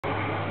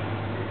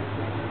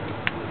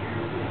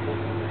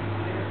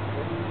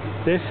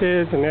This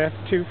is an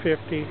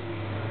F250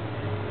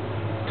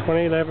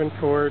 2011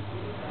 Ford.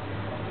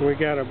 We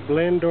got a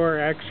blend door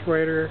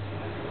actuator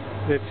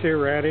that's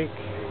erratic,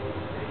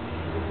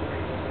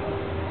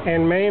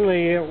 and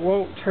mainly it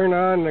won't turn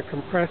on the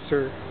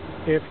compressor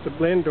if the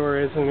blend door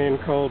isn't in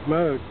cold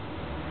mode.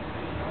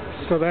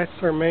 So that's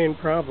our main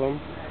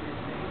problem.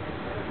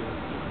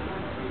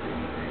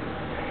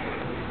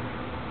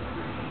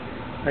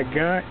 I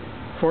got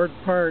Ford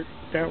part,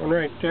 that one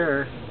right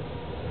there,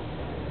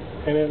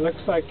 and it looks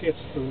like it's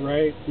the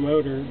right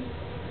motor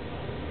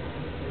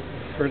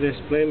for this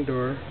blend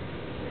door.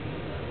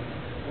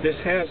 This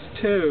has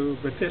two,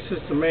 but this is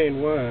the main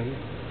one,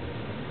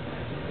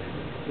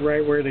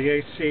 right where the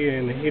AC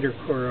and the heater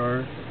core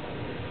are.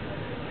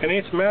 And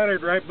it's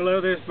mounted right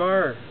below this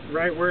bar,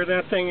 right where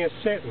that thing is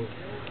sitting.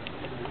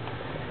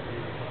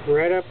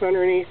 Right up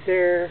underneath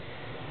there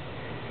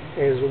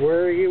is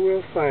where you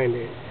will find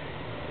it.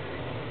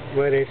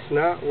 But it's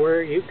not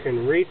where you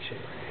can reach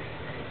it.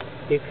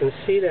 You can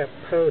see that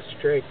post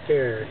right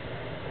there.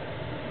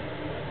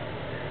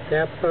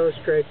 That post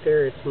right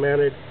there, it's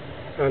mounted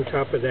on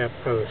top of that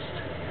post.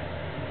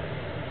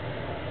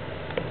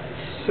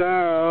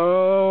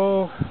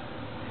 So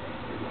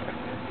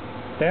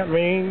that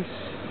means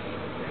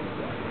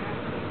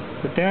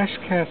the dash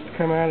has to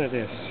come out of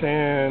this,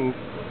 and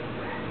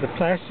the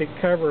plastic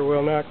cover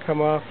will not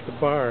come off the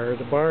bar.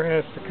 The bar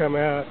has to come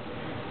out.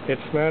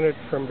 It's mounted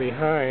from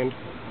behind.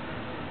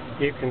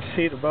 You can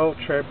see the bolts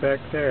right back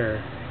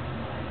there.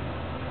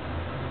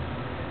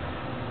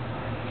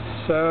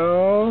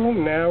 So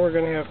now we're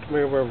going to have to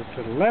move over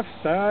to the left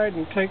side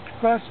and take the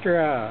cluster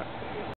out.